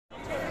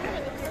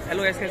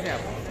Hello guys, कैसे हैं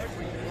आप?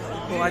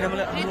 तो आज हम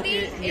लोग के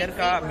ईयर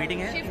का मीटिंग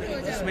है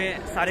जिसमें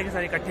सारे के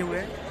सारे इकट्ठे हुए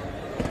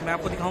हैं। मैं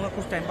आपको दिखाऊंगा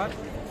कुछ टाइम बाद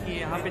कि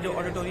यहाँ पे जो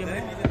ऑडिटोरियम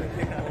है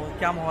तो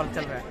क्या माहौल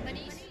चल रहा है।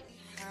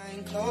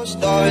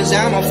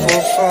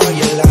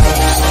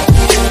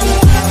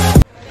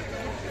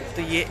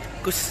 तो ये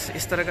कुछ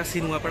इस तरह का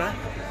सीन हुआ पड़ा।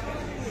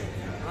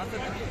 हाँ तो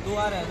दो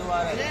आ रहे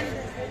हैं।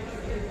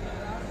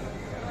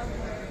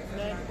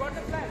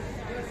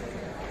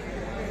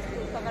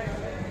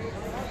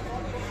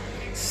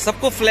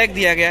 सबको फ्लैग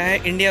दिया गया है,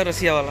 इंडिया और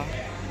रसिया वाला।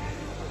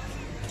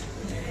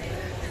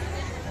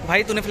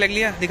 भाई तूने फ्लैग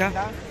लिया? दिखा।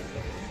 सच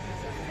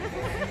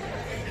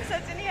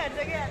नहीं, हर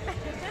जगह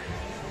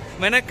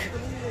मैंने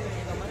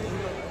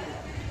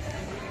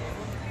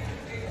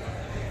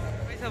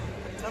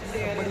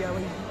बढ़िया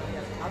भाई।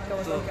 आपका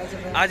बताओ कैसे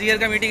है? आज ईयर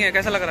का मीटिंग है,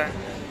 कैसा लग रहा है?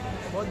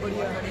 बहुत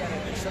बढ़िया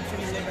सबसे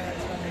मिलने में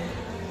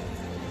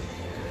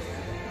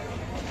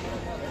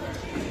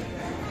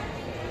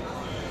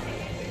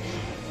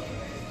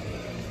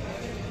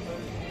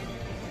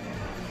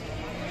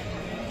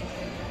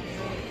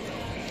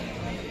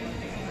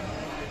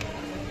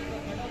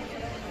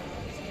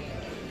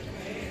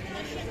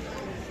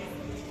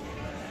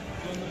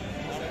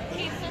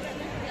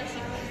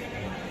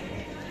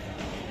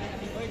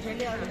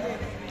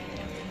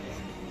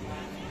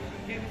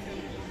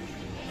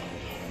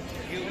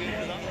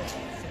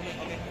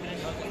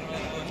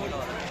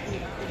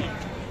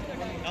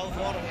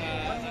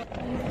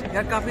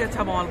यार काफ़ी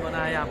अच्छा माहौल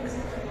बना है यहाँ पे।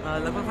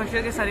 लगभग फर्स्ट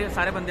ईयर के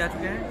सारे बंदे आ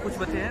चुके हैं, कुछ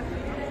बच्चे हैं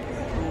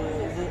तो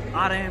वो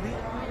आ रहे हैं अभी,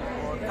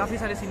 और काफ़ी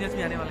सारे सीनियर्स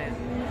भी आने वाले हैं।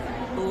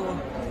 तो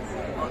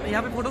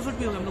यहाँ पे फोटोशूट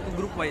भी होगा हम लोग को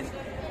ग्रुप वाइज,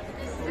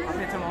 तो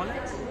काफ़ी अच्छा माहौल है।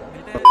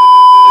 मिलते हैं।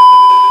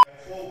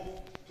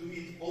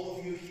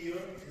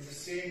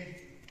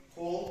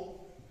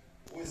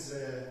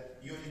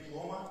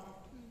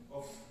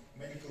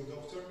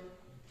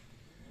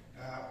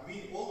 We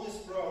always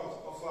proud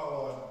of our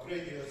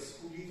graduates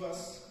who leave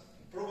us.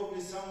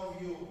 Probably some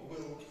of you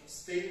will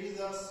stay with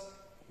us,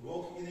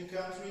 work in the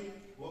country,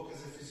 work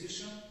as a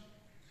physician.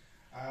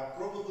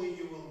 Probably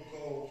you will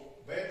go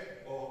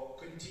back or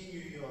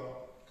continue your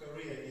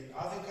career in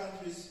other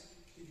countries.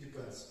 It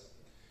depends.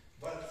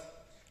 But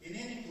in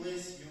any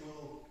place you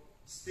will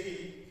stay,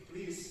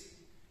 please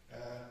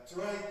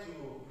try to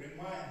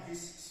remind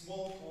these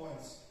small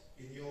points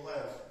in your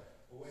life.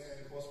 When in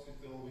the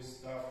hospital, with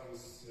staff,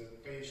 with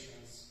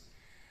patients.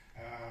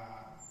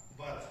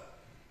 But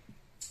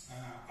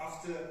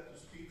after to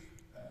speak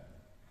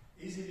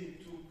easily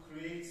to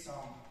create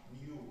some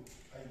new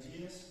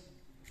ideas,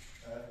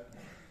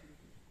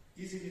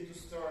 easily to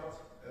start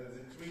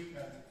the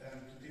treatment and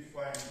to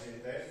define the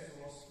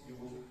diagnosis you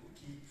will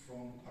keep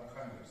from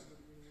Archangels.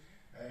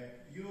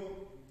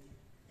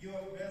 You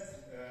have met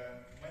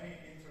many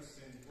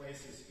interesting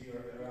places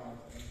here around,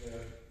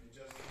 and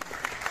just.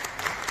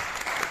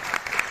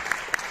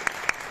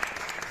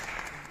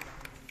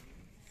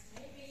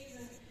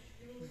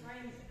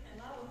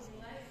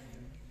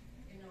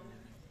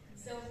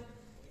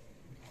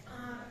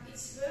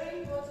 It's very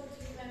important to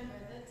remember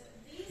that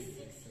these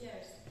 6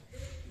 years,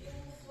 you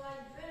will fly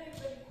very,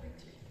 very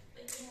quickly,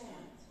 like a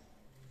moment.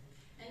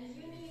 And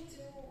you need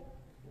to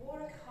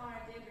work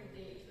hard every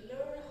day,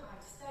 learn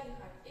hard, study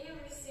hard,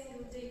 every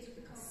single day to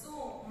become. So,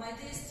 my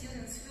dear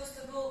students, first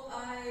of all,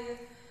 I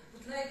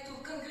would like to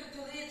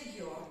congratulate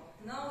you.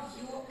 Now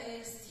you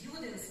are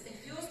students,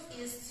 first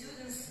year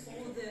students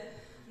of the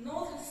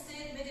Northern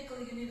State Medical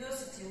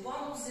University,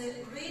 one of the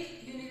great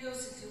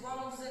university, one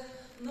of the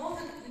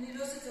Northern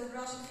University of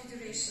Russian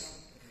Federation.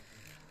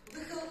 We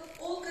have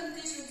all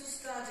conditions to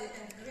study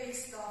and great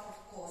staff, of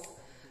course.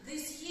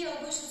 This year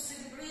we should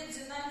celebrate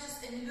the 90th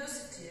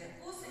anniversary. Of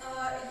course,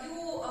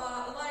 your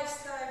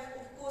lifestyle,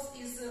 of course,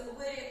 is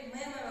very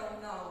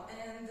memorable now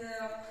and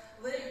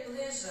very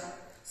pleasure.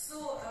 So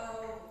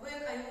when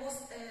I was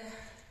a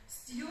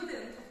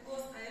student, of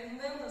course, I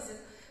remember that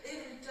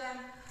every time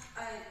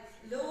I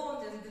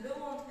learned and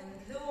learned and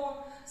learned.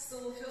 So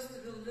first we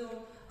will learn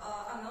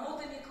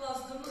anatomy class,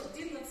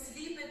 did not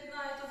sleep at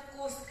night, of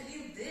course,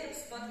 clean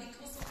depths, but it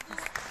was of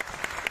course.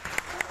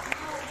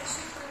 Now we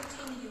should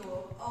continue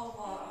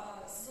our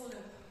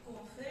solemn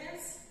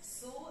conference.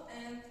 So,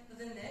 and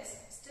the next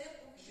step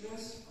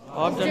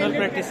of general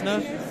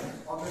practitioners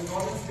of the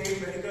Northern State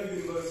Medical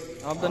University.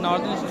 Of the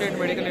Northern State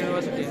Medical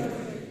University.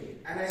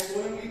 And I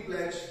solemnly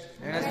pledge.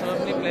 In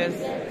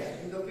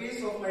the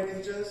face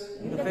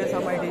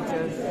of my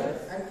teachers.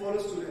 And fellow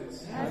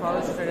students.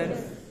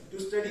 To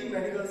study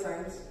medical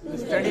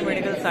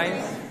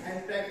science.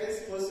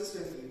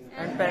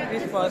 And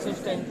practice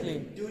persistently.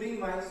 During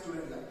my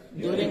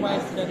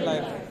student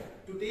life.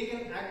 To take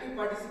an active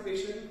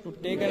participation.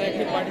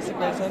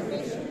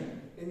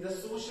 In the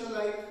social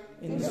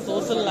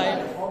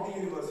life.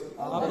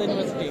 Of the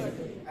university.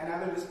 And I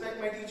will respect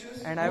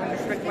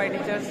my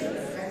teachers.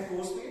 And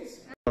course-mates.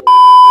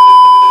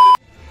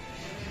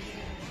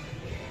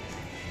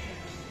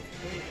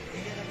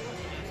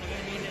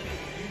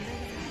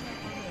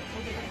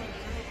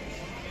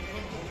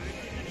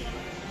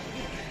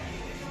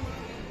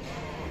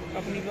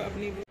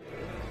 अपनी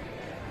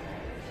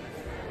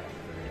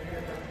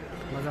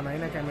मजा नाही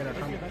ना camera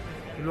थांब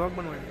blog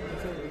बनवायचं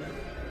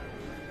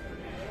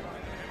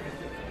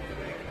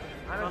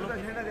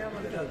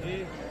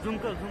झूम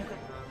कर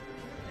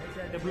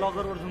ते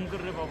ब्लॉगरवर झूम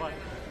कर रे बाबा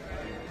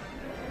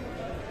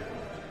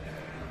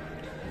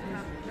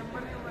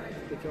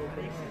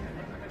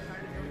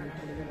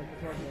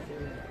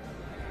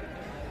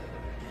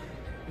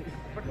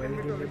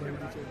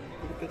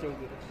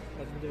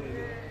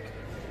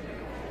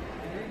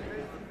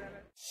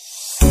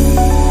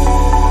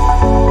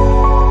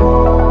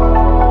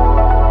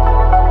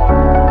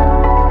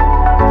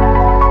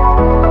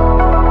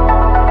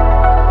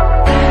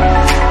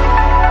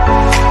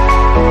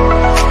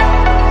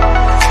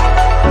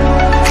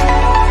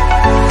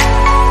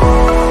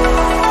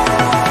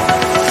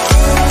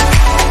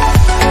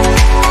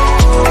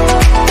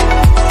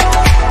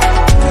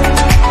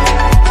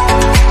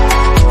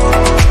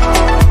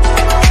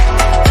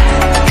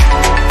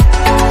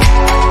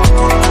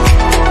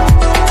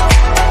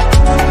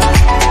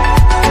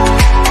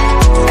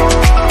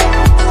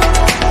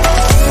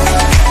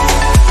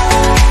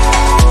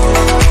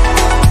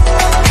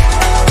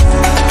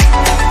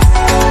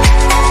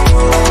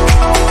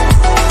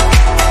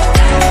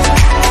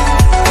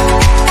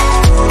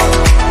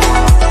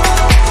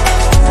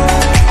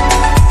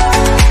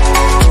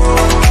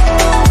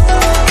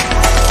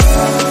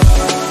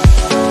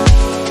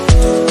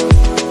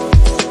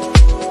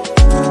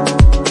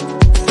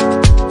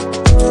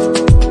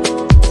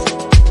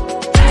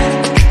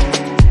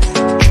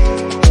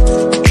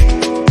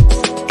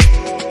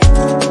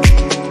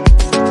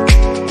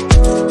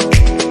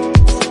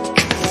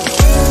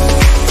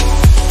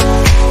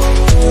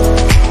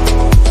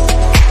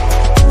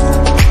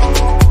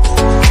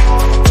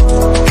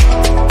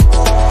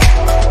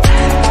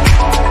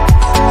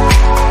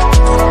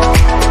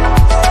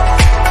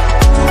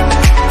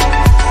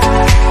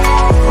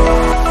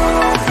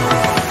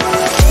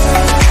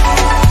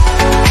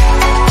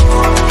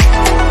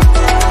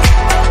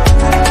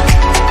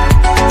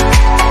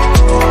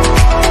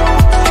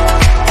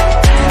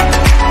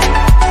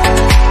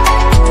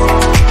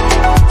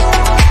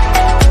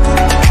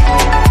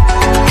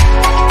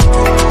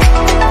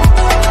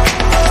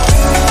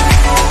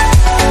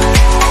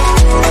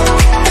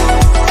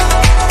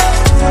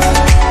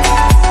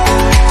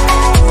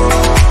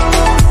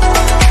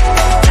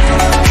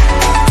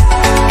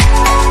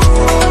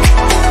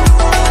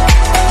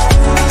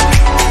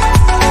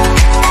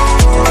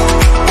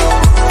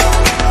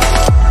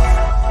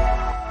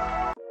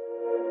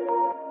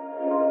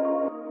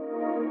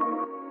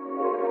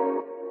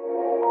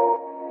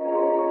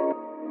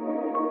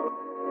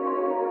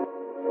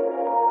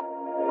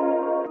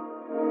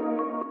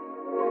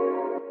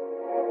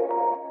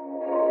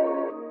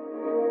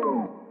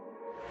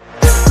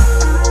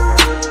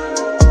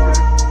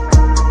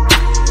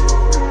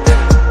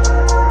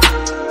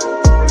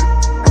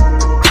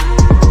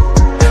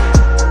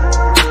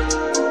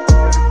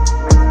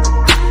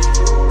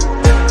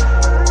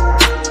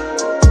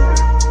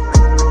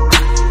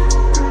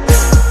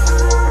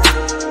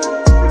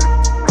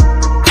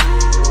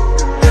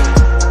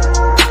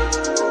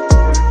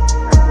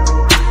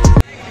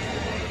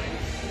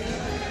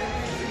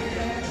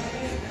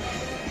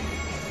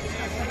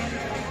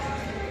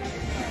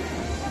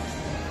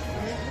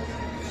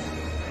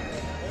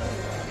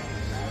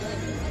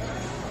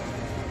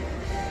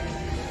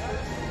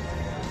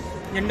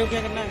झंडू क्या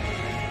करना है?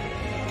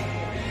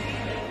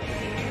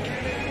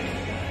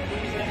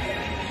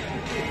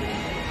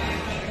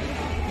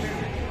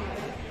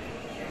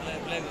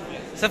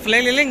 सर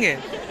फ्लैग ले लेंगे?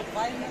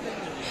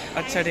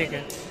 अच्छा ठीक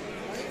है।